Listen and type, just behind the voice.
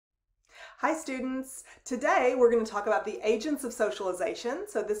Hi students! Today we're going to talk about the agents of socialization.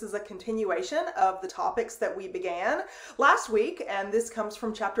 So this is a continuation of the topics that we began last week, and this comes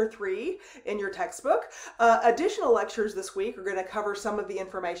from chapter 3 in your textbook. Additional lectures this week are going to cover some of the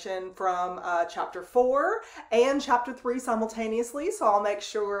information from chapter 4 and chapter 3 simultaneously, so I'll make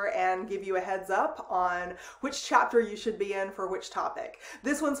sure and give you a heads up on which chapter you should be in for which topic.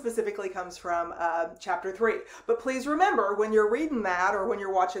 This one specifically comes from chapter 3. But please remember, when you're reading that or when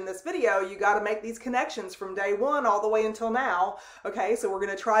you're watching this video, you got to make these connections from day one all the way until now. Okay, so we're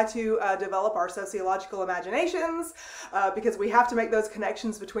going to try to develop our sociological imaginations because we have to make those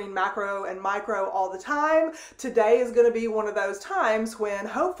connections between macro and micro all the time. Today is going to be one of those times when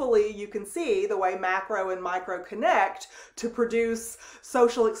hopefully you can see the way macro and micro connect to produce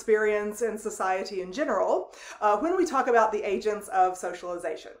social experience and society in general when we talk about the agents of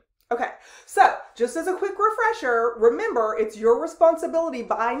socialization. Okay, so just as a quick refresher, remember it's your responsibility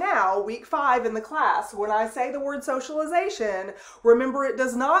by now, week 5 in the class, when I say the word socialization, remember it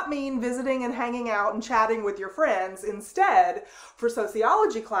does not mean visiting and hanging out and chatting with your friends. Instead, for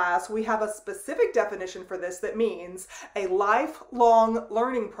sociology class, we have a specific definition for this that means a lifelong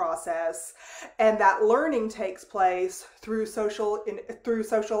learning process, and that learning takes place through social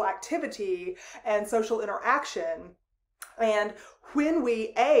activity and social interaction. And when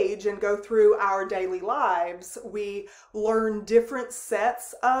we age and go through our daily lives, we learn different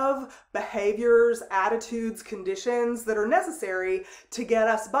sets of behaviors, attitudes, conditions that are necessary to get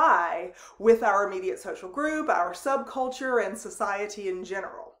us by with our immediate social group, our subculture, and society in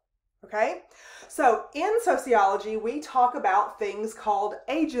general. Okay? So in sociology, we talk about things called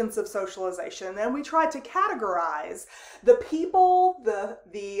agents of socialization, and we try to categorize the people,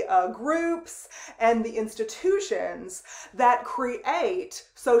 the groups, and the institutions that create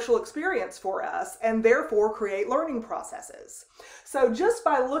social experience for us and therefore create learning processes. So just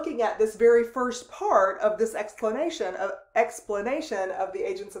by looking at this very first part of this explanation of the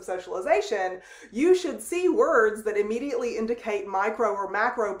agents of socialization, you should see words that immediately indicate micro or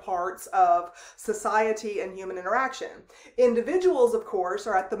macro parts of society and human interaction. Individuals, of course,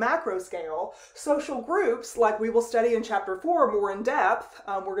 are at the macro scale. Social groups, like we will study in chapter 4 more in depth,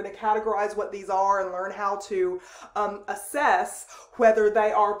 we're going to categorize what these are and learn how to assess whether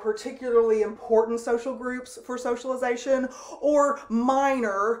they are particularly important social groups for socialization or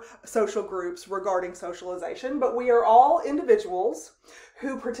minor social groups regarding socialization. But we are all individuals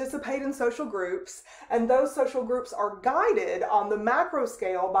who participate in social groups, and those social groups are guided on the macro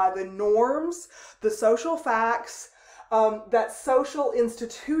scale by the norms, the social facts that social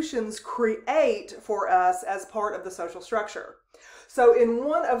institutions create for us as part of the social structure. So in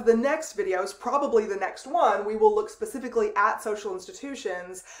one of the next videos, probably the next one, we will look specifically at social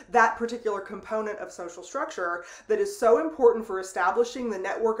institutions, that particular component of social structure that is so important for establishing the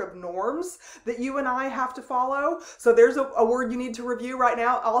network of norms that you and I have to follow. So there's a word you need to review right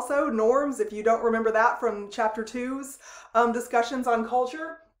now also, norms, if you don't remember that from chapter 2's discussions on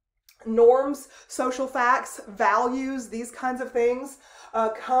culture. Norms, social facts, values, these kinds of things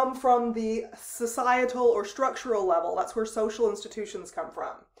come from the societal or structural level. That's where social institutions come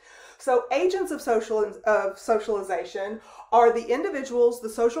from. So agents of socialization are the individuals, the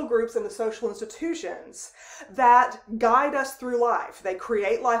social groups, and the social institutions that guide us through life. They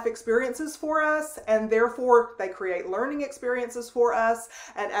create life experiences for us, and therefore they create learning experiences for us.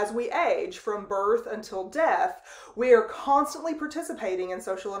 And as we age, from birth until death, we are constantly participating in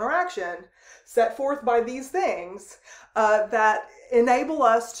social interaction set forth by these things that enable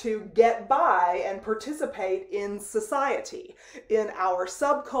us to get by and participate in society, in our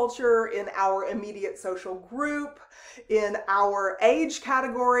subculture, in our immediate social group, in our age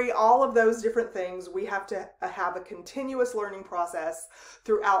category, all of those different things. We have to have a continuous learning process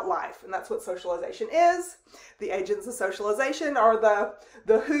throughout life, and that's what socialization is. The agents of socialization are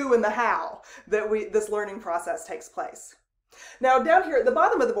the who and the how that this learning process takes place. Now down here at the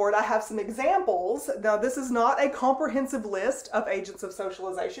bottom of the board I have some examples. Now this is not a comprehensive list of agents of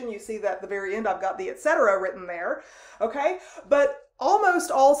socialization. You see that at the very end I've got the etc. written there, okay? But almost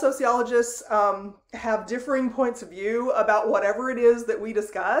all sociologists have differing points of view about whatever it is that we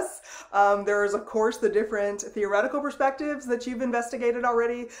discuss. There's, of course, the different theoretical perspectives that you've investigated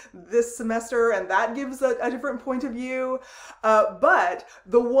already this semester, and that gives a different point of view. But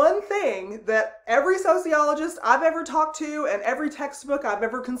the one thing that every sociologist I've ever talked to and every textbook I've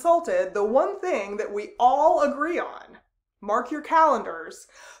ever consulted, the one thing that we all agree on, mark your calendars,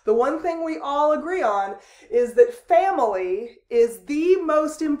 the one thing we all agree on is that family is the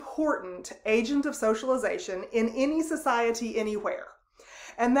most important agent of socialization in any society anywhere.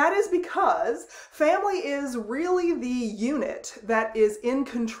 And that is because family is really the unit that is in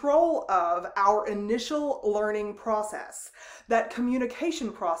control of our initial learning process, that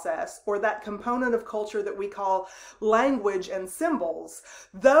communication process, or that component of culture that we call language and symbols.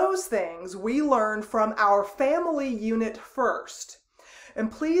 Those things we learn from our family unit first. And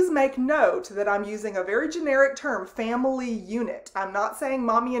please make note that I'm using a very generic term, family unit. I'm not saying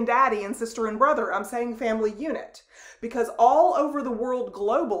mommy and daddy and sister and brother. I'm saying family unit. Because all over the world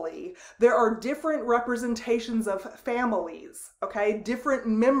globally, there are different representations of families, okay? Different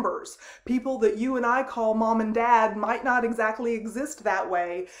members. People that you and I call mom and dad might not exactly exist that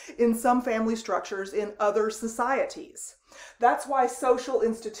way in some family structures in other societies. That's why social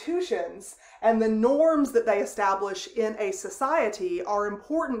institutions and the norms that they establish in a society are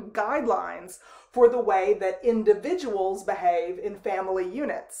important guidelines for the way that individuals behave in family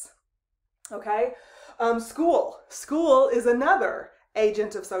units. Okay? School is another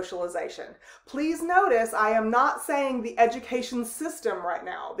agent of socialization. Please notice I am not saying the education system right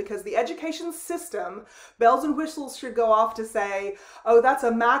now, because the education system, bells and whistles should go off to say, oh, that's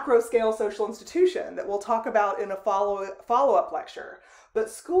a macro scale social institution that we'll talk about in a follow-up lecture. But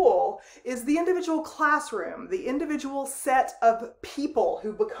school is the individual classroom, the individual set of people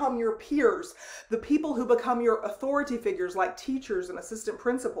who become your peers, the people who become your authority figures like teachers and assistant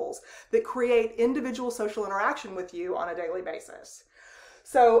principals that create individual social interaction with you on a daily basis.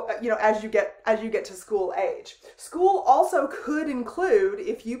 So, as you get to school age. School also could include,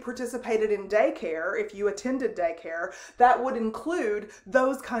 if you participated in daycare, if you attended daycare, that would include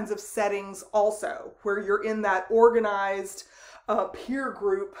those kinds of settings also, where you're in that organized peer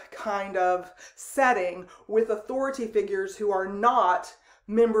group kind of setting with authority figures who are not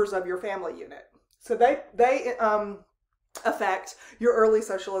members of your family unit. So they affect your early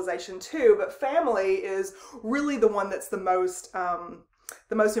socialization too, but family is really the one that's the most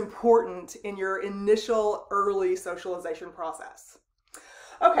important in your initial early socialization process.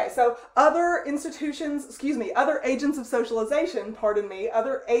 Okay, so other agents of socialization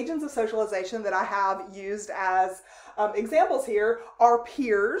that I have used as examples here are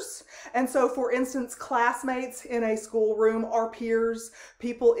peers. And so, for instance, classmates in a schoolroom are peers.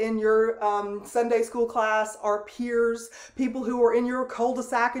 People in your Sunday school class are peers. People who are in your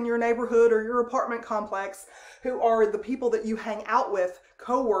cul-de-sac in your neighborhood or your apartment complex, who are the people that you hang out with,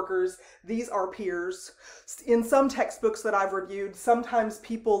 co-workers, these are peers. In some textbooks that I've reviewed, sometimes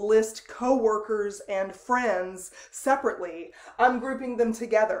people list co-workers and friends separately. I'm grouping them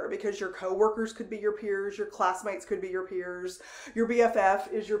together because your co-workers could be your peers, your classmates could be your peers, your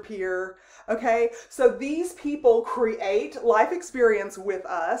BFF is your peer, okay? So these people create life experience with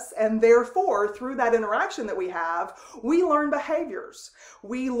us, and therefore, through that interaction that we have, we learn behaviors.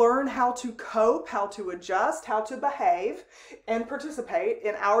 We learn how to cope, how to adjust, how to behave, and participate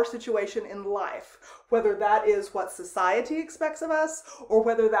in our situation in life, whether that is what society expects of us or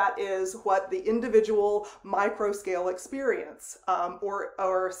whether that is what the individual micro-scale experience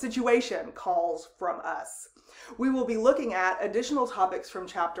or situation calls from us. We will be looking at additional topics from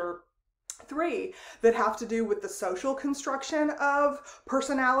chapter 3 that have to do with the social construction of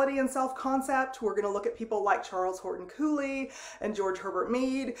personality and self-concept. We're going to look at people like Charles Horton Cooley and George Herbert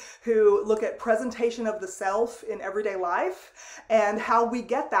Mead, who look at presentation of the self in everyday life and how we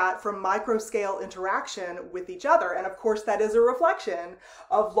get that from micro-scale interaction with each other. And of course, that is a reflection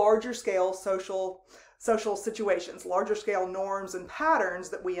of larger scale social situations, larger scale norms and patterns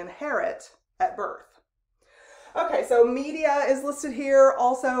that we inherit at birth. Okay, so media is listed here.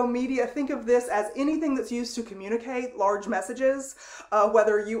 Also, media, think of this as anything that's used to communicate large messages,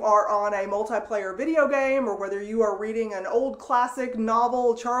 whether you are on a multiplayer video game or whether you are reading an old classic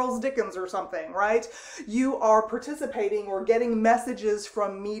novel, Charles Dickens or something, right? You are participating or getting messages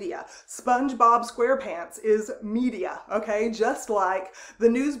from media. SpongeBob SquarePants is media, okay? Just like the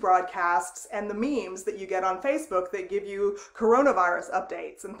news broadcasts and the memes that you get on Facebook that give you coronavirus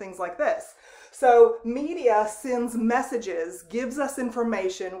updates and things like this. So media sends messages, gives us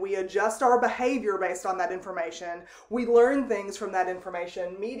information, we adjust our behavior based on that information, we learn things from that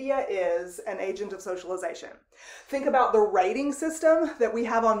information. Media is an agent of socialization. Think about the rating system that we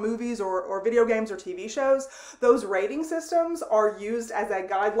have on movies or video games or TV shows. Those rating systems are used as a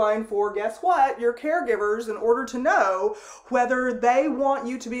guideline for, guess what, your caregivers in order to know whether they want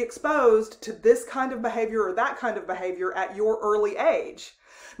you to be exposed to this kind of behavior or that kind of behavior at your early age.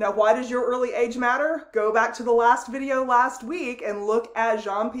 Now, why does your early age matter? Go back to the last video last week and look at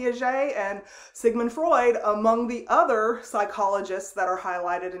Jean Piaget and Sigmund Freud, among the other psychologists that are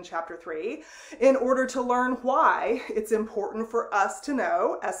highlighted in chapter 3, in order to learn why it's important for us to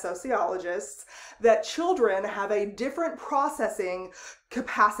know, as sociologists, that children have a different processing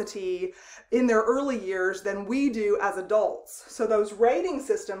capacity in their early years than we do as adults. So those rating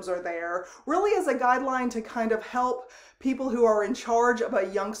systems are there really as a guideline to kind of help people who are in charge of a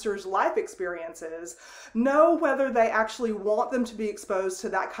youngster's life experiences know whether they actually want them to be exposed to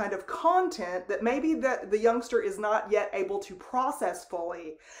that kind of content that maybe the youngster is not yet able to process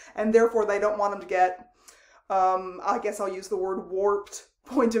fully, and therefore they don't want them to get, I guess I'll use the word warped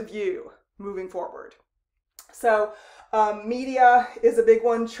point of view moving forward. So media is a big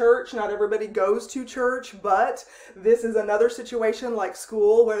one. Church, not everybody goes to church, but this is another situation like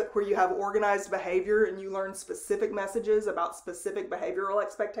school where you have organized behavior and you learn specific messages about specific behavioral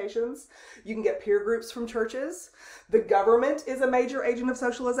expectations. You can get peer groups from churches. The government is a major agent of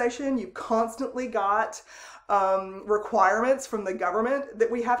socialization. You've constantly got requirements from the government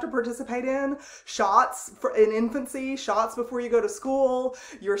that we have to participate in. Shots in infancy, shots before you go to school,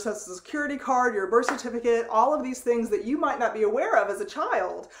 your social security card, your birth certificate, all of these things that you might not be aware of as a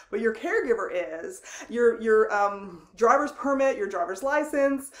child, but your caregiver is. Your driver's permit, your driver's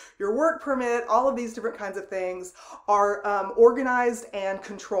license, your work permit, all of these different kinds of things are organized and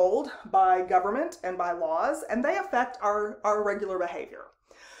controlled by government and by laws, and they affect our regular behavior.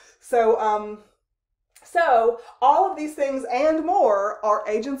 So all of these things and more are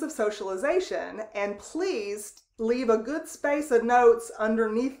agents of socialization, and please leave a good space of notes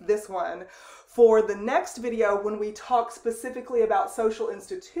underneath this one for the next video when we talk specifically about social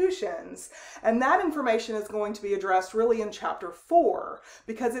institutions. And that information is going to be addressed really in chapter 4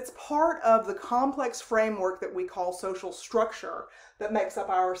 because it's part of the complex framework that we call social structure that makes up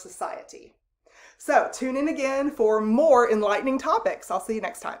our society. So tune in again for more enlightening topics. I'll see you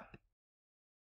next time.